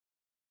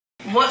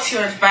What's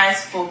your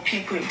advice for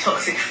people in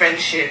toxic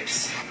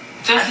friendships?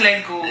 Just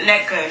let go.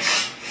 Let go.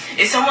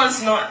 If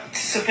someone's not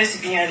supposed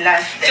to be in your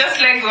life,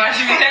 just let go. I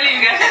should be telling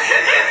you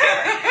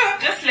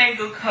guys. Just let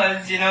go,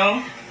 cause you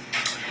know.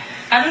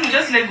 I don't know,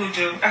 just let go,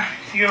 Joe.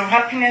 Your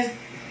happiness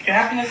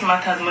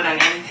matters more than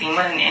anything,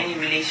 more than any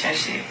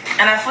relationship.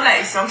 And I feel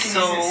like it's something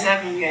isn't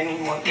serving you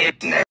anymore.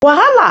 Yeah.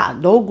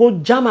 Wahala, don't go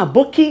jam a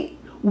boki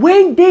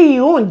when they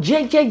own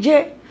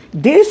JJJ.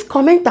 This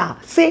commenter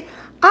say,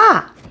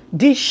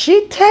 did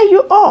she tell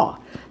you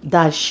all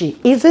that she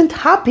isn't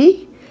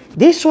happy?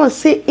 This one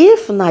say,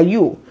 if na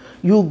you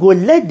go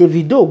let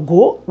Davido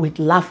go with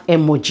laugh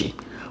emoji.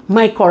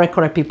 My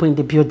correct people in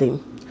the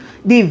building.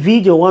 The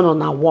video one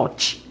on our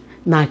watch.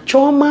 Na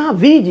Chioma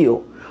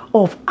video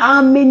of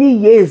how many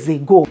years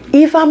ago.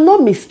 If I'm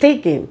not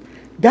mistaken,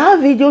 that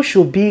video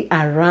should be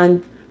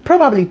around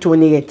probably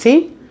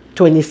 2018,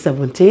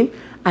 2017.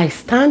 I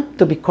stand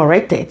to be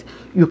corrected.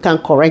 You can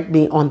correct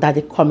me under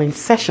the comment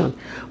section.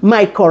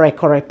 My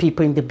correct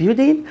people in the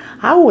building.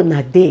 How on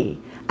a day?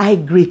 I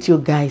greet you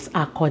guys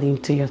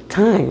according to your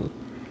time.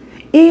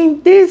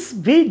 In this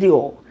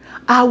video,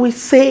 I will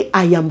say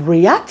I am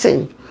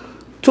reacting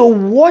to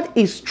what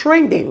is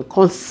trending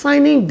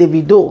concerning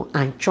Davido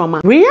and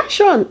Chioma.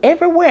 Reaction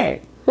everywhere.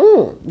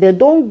 They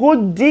don't go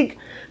dig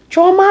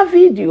Chioma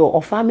video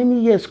of how many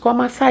years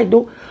come aside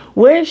though,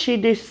 where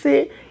they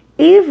say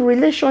if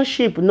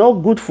relationship not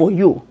good for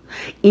you,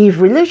 if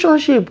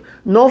relationship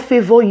not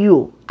favor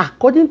you,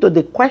 according to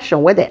the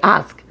question where they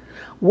ask,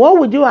 what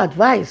would you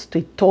advise to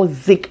a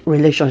toxic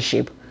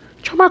relationship?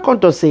 Chioma come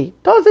to say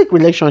toxic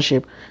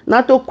relationship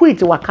not to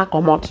quit waka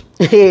comot.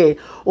 Hey,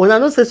 when I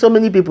know say so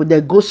many people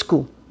they go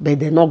school but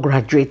they not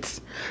graduate.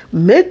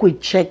 Make we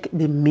check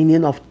the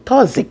meaning of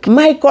toxic.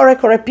 My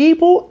correct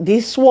people,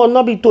 this one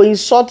not be to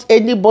insult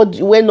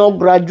anybody when not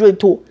graduate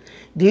to.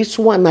 This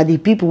one are the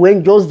people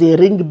when just they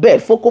ring bell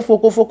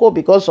foco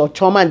because of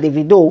Chioma and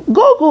Davido.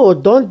 Go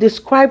don't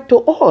describe to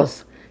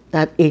us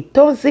that a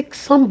toxic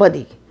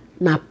somebody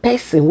na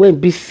person when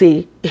be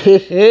say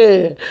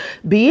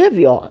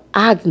behavior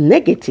adds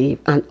negative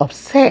and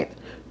upset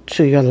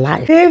to your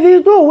life.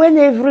 Davido when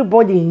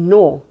everybody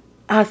know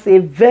as a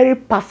very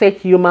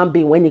perfect human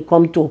being when it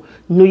comes to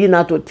knowing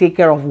how to take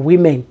care of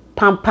women,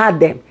 pamper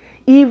them.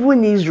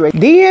 Even Israel,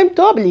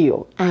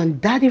 DMW and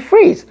Daddy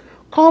Freeze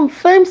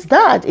confirms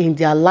that in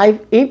their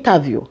live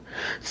interview.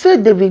 Say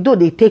Davido,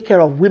 they take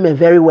care of women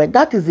very well.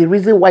 That is the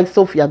reason why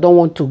Sophia don't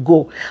want to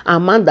go.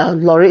 Amanda,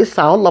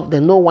 Larissa, all of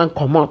them, no one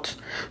come out.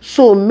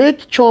 So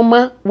make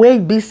Chioma,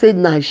 when be said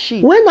na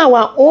she. When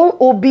our own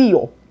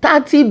OBO,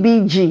 30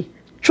 BG,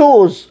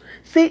 chose,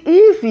 say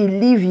if he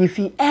leave, if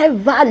he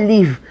ever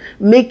leave,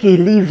 make a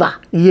leaver,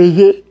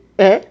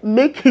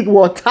 make it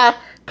water,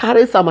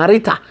 carry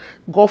Samaritan.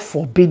 God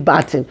forbid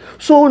bad thing.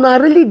 So now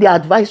really the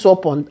advice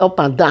up and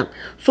down,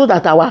 so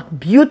that our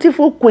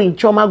beautiful queen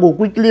Chioma go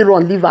quickly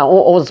run leave her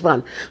own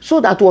husband, so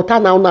that water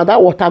now that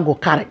water go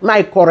carry.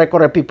 My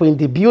correct people in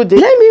the building.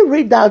 Let me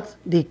read out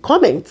the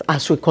comments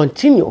as we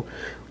continue.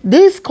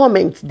 These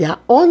comments, they are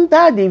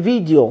under the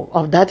video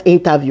of that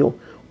interview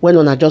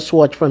when I just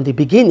watched from the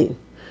beginning.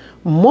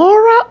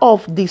 Moral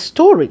of the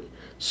story: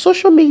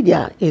 social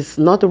media is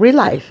not real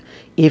life.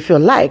 If you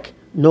like,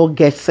 no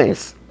get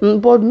sense.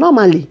 But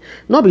normally,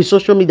 not be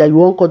social media, you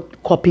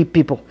won't copy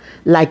people,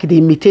 like they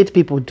imitate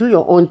people, do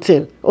your own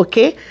thing,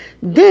 okay?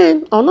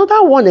 Then,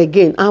 another one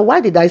again, and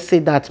why did I say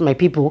that, my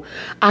people?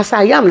 As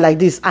I am like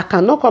this, I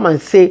cannot come and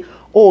say,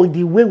 oh,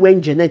 the way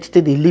when Jeanette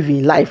they live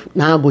in life,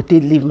 now I go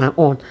to live my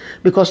own.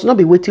 Because not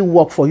be waiting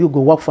work for you,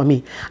 go work for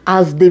me.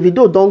 As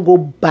Davido don't go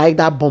buy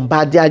that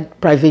Bombardier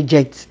private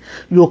jet,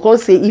 you can't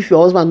say if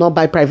your husband not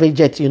buy private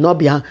jet, you not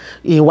be a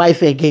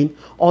wife again.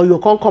 Or you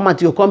can't come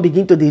out, you can't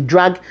begin to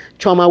drag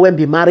Chioma when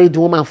be married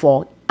woman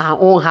for our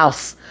own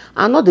house.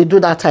 And not they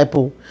do that type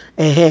of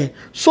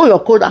so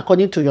your code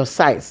according to your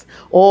size.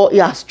 Or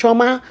yes,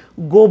 Chioma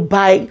go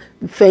buy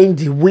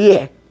Fendi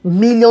wear.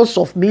 Millions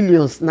of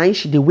millions now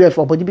she dey wear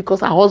for body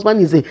because her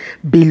husband is a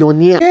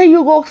billionaire. Then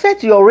you go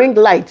set your ring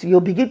light, you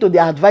begin to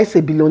advise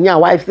a billionaire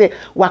wife say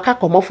waka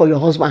comot for your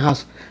husband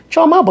house.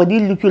 Chioma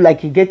body look you like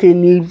he get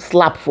any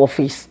slap for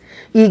face.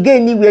 He get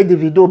anywhere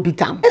Davido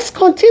beat am. Let's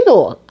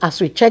continue as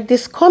we check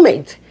this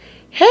comment.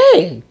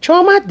 Hey,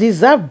 Chioma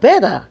deserve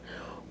better.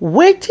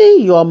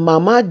 Wetin your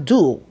mama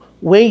do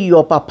when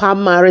your papa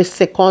marry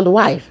second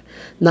wife?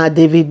 Na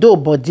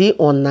Davido body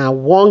on na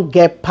one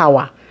get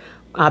power.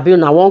 I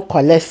won't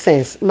collect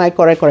sense. My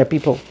correct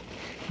people.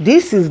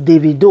 This is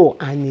Davido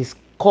and his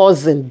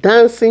cousin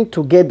dancing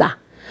together.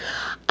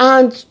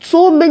 And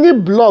so many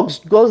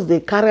blogs goes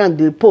they carry and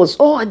they post.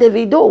 Oh,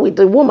 Davido with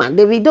a woman.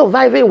 Davido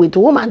vibing with a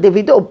woman.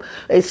 Davido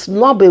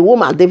snub a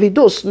woman.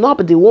 Davido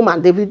snub the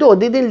woman. Davido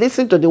didn't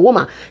listen to the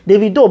woman.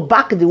 Davido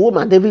back the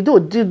woman.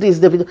 Davido did this.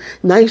 Davido.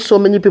 Now so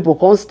many people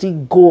can still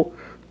go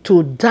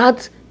to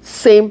that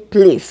same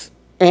place.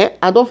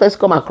 I don't first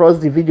come across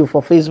the video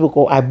for Facebook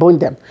or I burn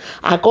them.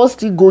 I can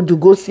still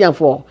go see them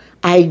for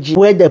IG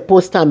where they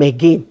post them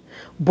again.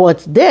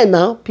 But there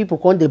now, people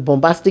can't they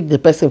bombastic the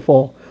person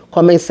for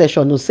comment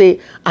section to say,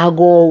 I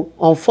go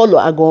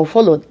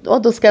unfollow, all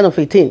those kind of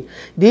a thing.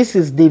 This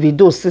is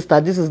Davido's sister,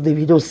 this is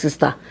Davido's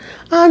sister.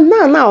 And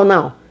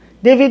now,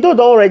 Davido don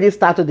already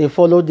start to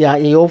follow their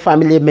own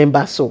family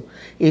members, so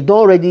he don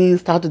already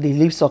start to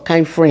leave some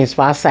kind friends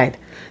for outside.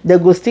 They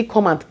go still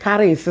come and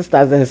carry his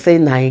sisters and say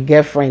na him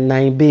girlfriend, na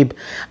him babe.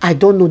 I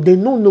don't know. They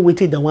don't know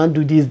wetin they want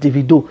do this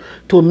Davido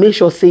to make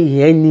sure say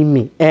he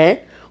enemy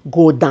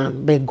go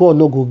down, but God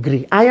no go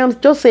gree. I am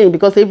just saying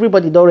because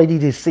everybody already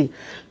they see.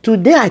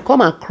 Today I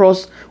come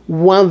across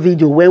one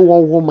video when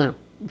one woman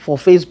for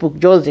Facebook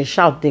just they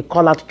shout, they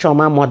call out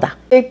Chioma mother.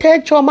 They tell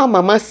Chioma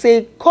mama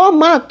say,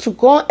 come out to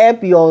come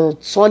help your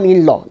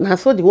son-in-law. Now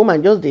so the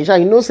woman just they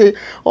shout, you know say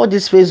all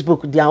this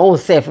Facebook their own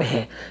self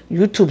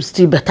YouTube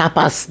still better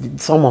pass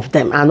some of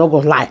them. I not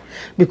gonna lie.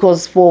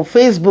 Because for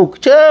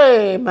Facebook,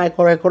 hey, my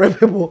correct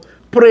people,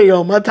 pray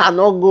your matter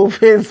not go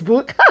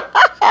Facebook.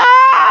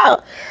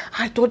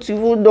 I don't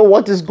even know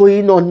what is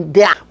going on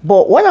there.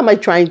 But what am I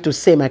trying to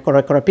say, my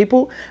correct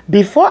people?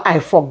 Before I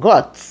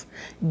forgot,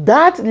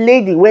 that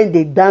lady when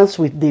they dance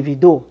with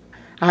Davido,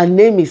 her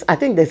name is, I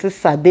think this is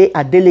Sade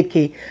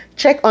Adeleke.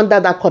 Check under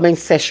that comment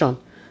section.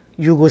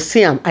 You will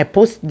see them. I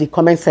post the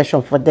comment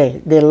section for there.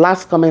 The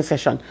last comment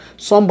section,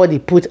 somebody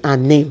put a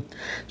name.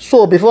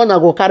 So before I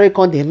go carry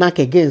on the knack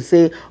again,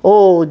 say,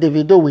 oh,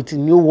 Davido with a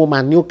new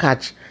woman, new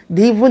catch.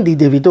 Even the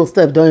Davido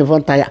stuff don't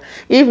even tire.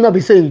 If not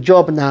be saying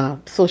job now,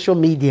 social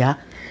media,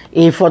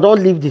 if I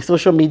don't leave the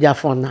social media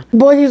for now.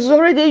 But he's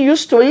already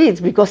used to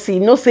it because he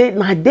knows say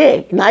now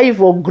there, now if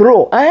will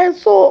grow. And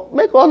so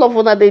make all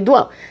of that they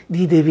do.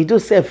 The Davido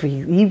self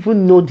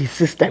even know the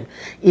system.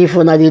 If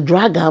una they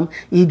drag him,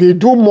 if they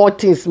do more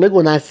things, make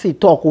una see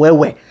talk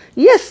where.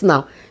 Yes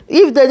now.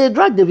 If they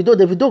drag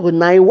Davido go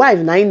na him wife,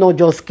 na him not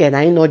just care, na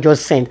him not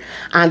just send.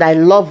 And I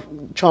love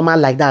Chioma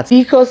like that.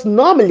 Because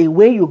normally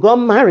when you got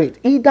married,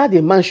 either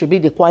the man should be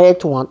the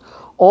quiet one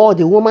or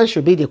the woman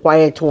should be the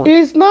quiet one.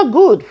 It's not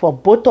good for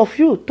both of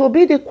you to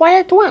be the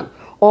quiet one.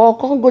 Or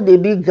can't go the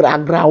big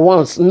gra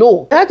ones.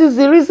 No. That is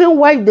the reason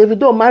why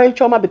Davido married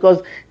Chioma,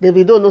 because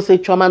Davido no say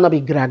Chioma not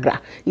be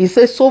gra. He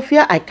says,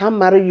 Sophia, I can't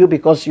marry you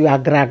because you are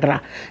gra.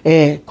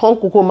 Con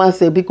kukuma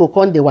say, biko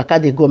con de waka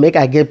de go make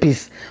I get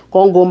peace.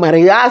 Con go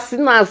marry. As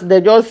soon as they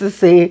just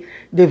say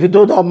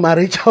Davido don't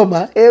marry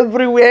Chioma,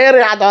 everywhere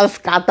area don't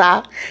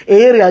scatter.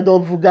 Area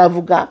don't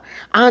vuga.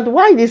 And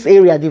why this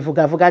area the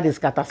vuga they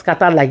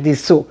scatter like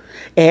this so?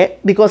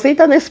 Because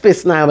internet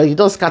space now you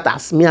don't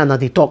scatter me and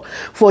they talk.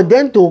 For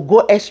them to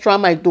go extra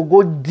mile to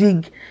go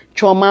dig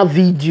Chioma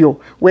video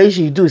where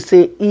she do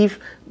say if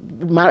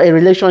a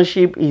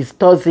relationship is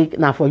toxic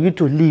now for you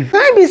to leave.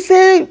 I be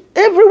say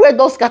everywhere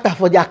does scatter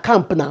for their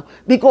camp now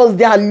because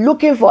they are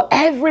looking for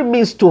every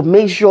means to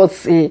make sure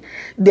say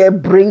they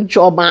bring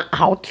Chioma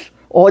out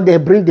or they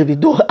bring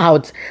Davido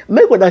out.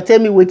 Make what tell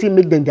me waiting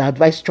make them the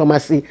advice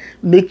Chioma say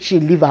make she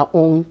leave her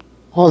own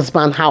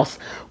husband house.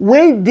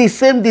 When this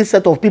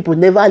set of people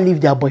never leave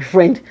their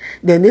boyfriend,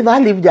 they never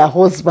leave their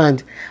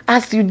husband.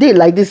 As you did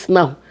like this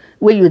now,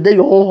 when you did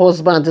your own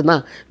husband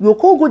now, you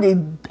can't go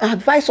the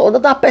advice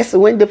another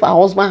person when they for her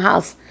husband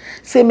house.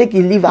 Say make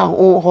you leave her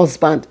own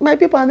husband. My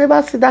people, I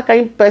never see that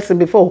kind of person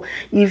before.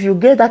 If you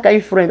get that kind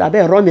of friend, I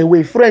better run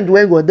away. Friend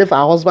when go there for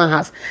her husband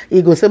house,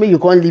 he go say me you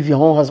can't leave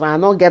your own husband. I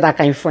not get that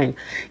kind of friend.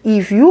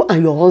 If you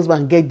and your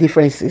husband get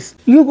differences,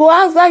 you go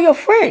ask that your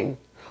friend.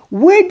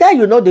 Whether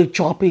you know the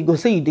chop, he go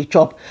say you the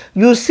chop.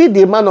 You see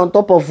the man on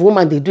top of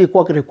woman, they do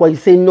equal record. You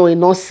say no, you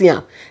not see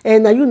him.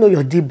 And now you know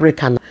your deal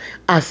breaker.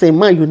 As a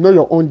man, you know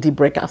your own deal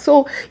breaker.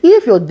 So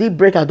if your deal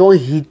breaker don't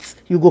hit,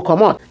 you go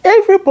come on.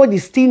 Everybody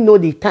still know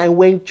the time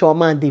when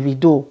Chioma and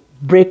Davido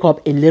break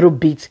up a little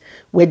bit,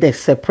 where they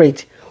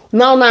separate.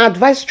 Now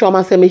advice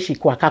Chioma say make she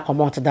kwaka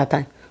come out that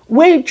time.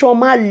 When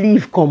Chioma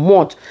leave come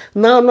out,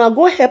 now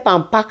go help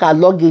and pack her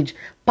luggage.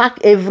 Pack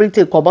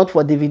everything, come out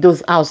for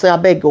Davido's house. Say, I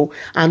beg go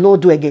and not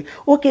do again.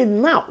 Okay,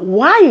 now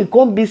why you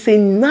can't be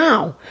saying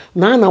now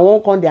I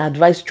won't come the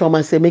advice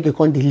Chioma say make you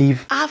come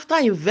leave after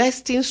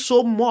investing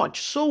so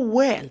much, so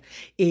well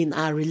in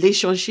our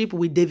relationship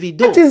with Davido.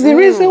 That is the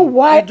reason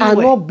why I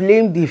not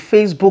blame the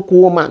Facebook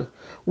woman.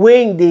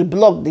 When they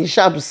block the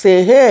shop,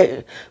 say,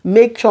 hey,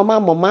 make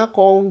Chioma mama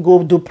come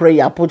go do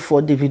prayer, put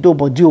for Davido,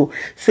 but you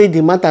say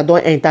the matter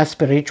don't enter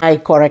spiritual. I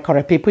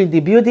correct people in the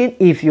building.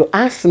 If you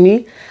ask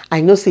me, I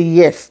know say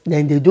yes,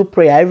 then they do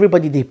prayer.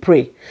 Everybody they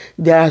pray.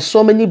 There are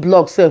so many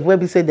blogs where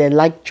we say they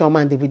like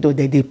Chioma and Davido,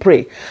 they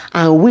pray.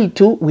 And we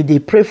too, they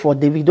pray for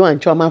Davido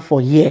and Chioma for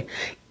a year.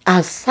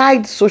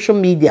 Aside social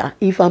media,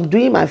 if I'm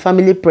doing my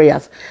family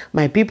prayers,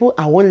 my people,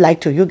 I won't lie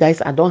to you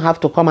guys. I don't have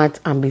to come out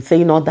and be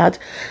saying all that.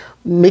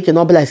 Make it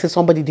not be like say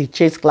somebody they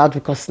chase cloud,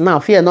 because now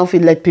fear not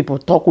feel let people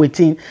talk with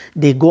him,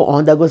 they go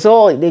on, they go,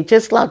 oh, they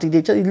chase cloud,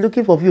 they just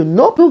looking for you.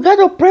 No, you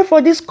gotta pray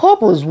for these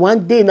couples.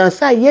 One day now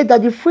say yeah,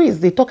 that the freeze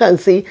they talk and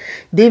say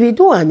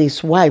Davido and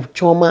his wife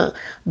Chioma,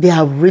 they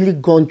have really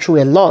gone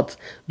through a lot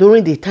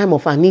during the time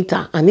of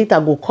Anita.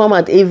 Anita go come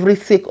out every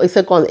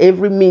second,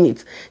 every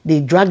minute.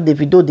 They drag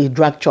Davido, they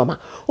drag Chioma.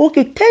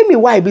 Okay, tell me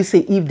why we say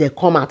if they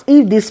come out,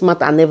 if this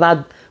matter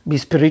never be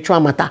spiritual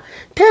matter.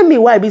 Tell me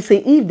why be say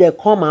if they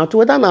come out,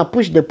 whether not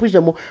push, they push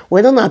them,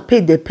 whether not pay,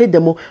 they pay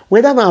them,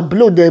 whether not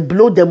blow, they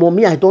blow them.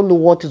 Me, I don't know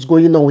what is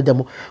going on with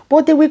them.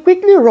 But they will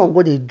quickly run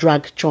when they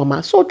drag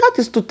Chioma. So that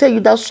is to tell you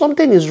that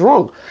something is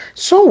wrong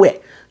somewhere.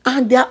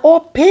 And they are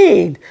all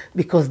paid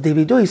because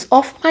Davido is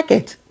off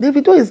market.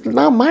 Davido is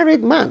now a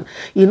married man.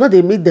 You know,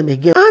 they meet them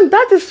again. And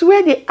that is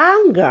where the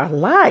anger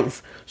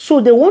lies.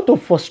 So they want to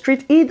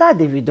frustrate either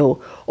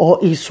Davido or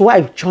his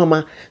wife,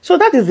 Chioma. So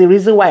that is the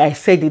reason why I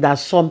said it, that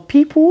some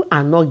people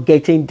are not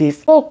getting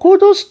this. Oh,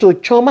 kudos to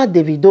Chioma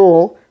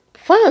Davido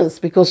fans,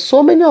 because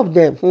so many of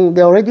them,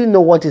 they already know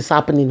what is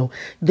happening.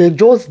 They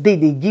just they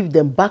give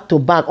them back to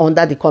back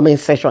under the comment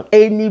section,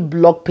 any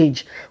blog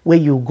page where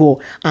you go,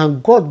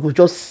 and God will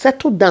just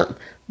settle down,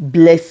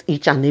 bless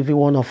each and every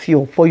one of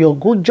you for your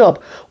good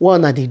job.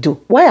 What are they do?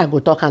 Why I go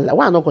talking like,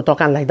 why I not go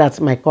talking like that?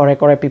 My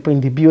correct people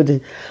in the building.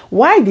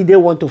 Why did they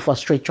want to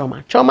frustrate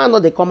Chioma? Chioma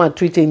not they come and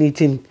tweet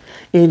anything,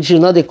 and she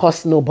not they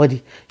cost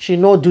nobody. She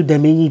not do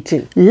them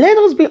anything. Let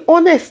us be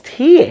honest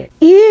here.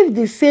 If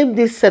the same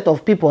this set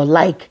of people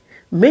like,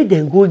 make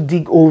them go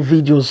dig old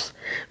videos,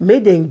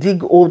 make them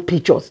dig old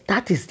pictures.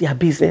 That is their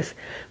business.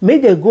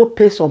 Make them go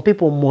pay some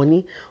people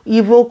money,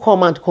 even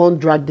come and come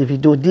drag the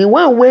video. The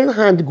one when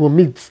hand go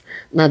meet,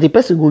 now the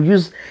person go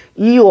use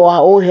he or her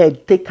own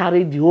head take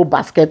carry the whole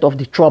basket of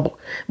the trouble.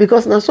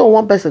 Because now so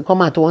one person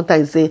come at one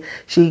time say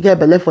she get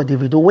belay for the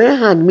video. When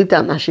hand meet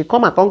her, now she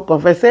come and come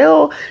confess, say,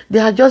 oh, they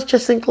are just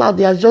chasing cloud,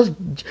 they are just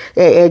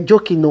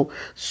joking. No.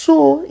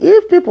 So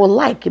if people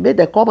like, make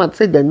they come and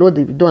say they know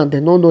the video and they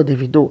don't know the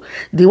video.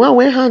 The one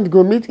when hand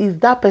go meet is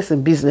that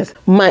person business.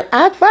 My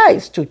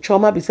advice to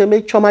Chioma be say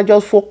make Chioma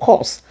just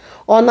focus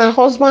on her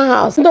husband's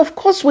house. And of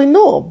course we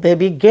know,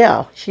 baby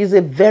girl, she's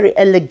a very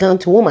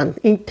elegant woman,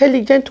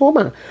 intelligent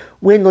woman.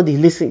 We know they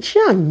listen. She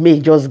and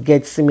May just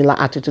get similar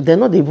attitude. They're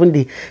not even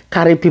they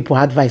carry people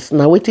advice.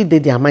 Now wait till they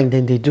their mind,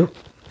 then they do.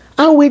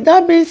 And with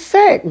that being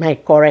said, my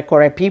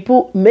correct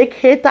people, make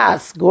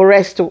haters go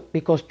rest too,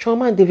 because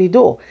Chioma and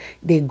Davido,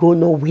 they go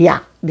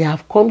nowhere. They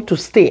have come to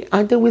stay,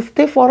 and they will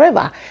stay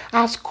forever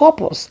as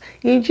couples.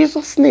 In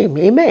Jesus' name,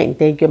 amen.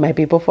 Thank you, my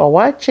people, for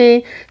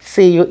watching.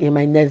 See you in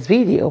my next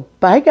video.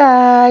 Bye,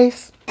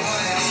 guys.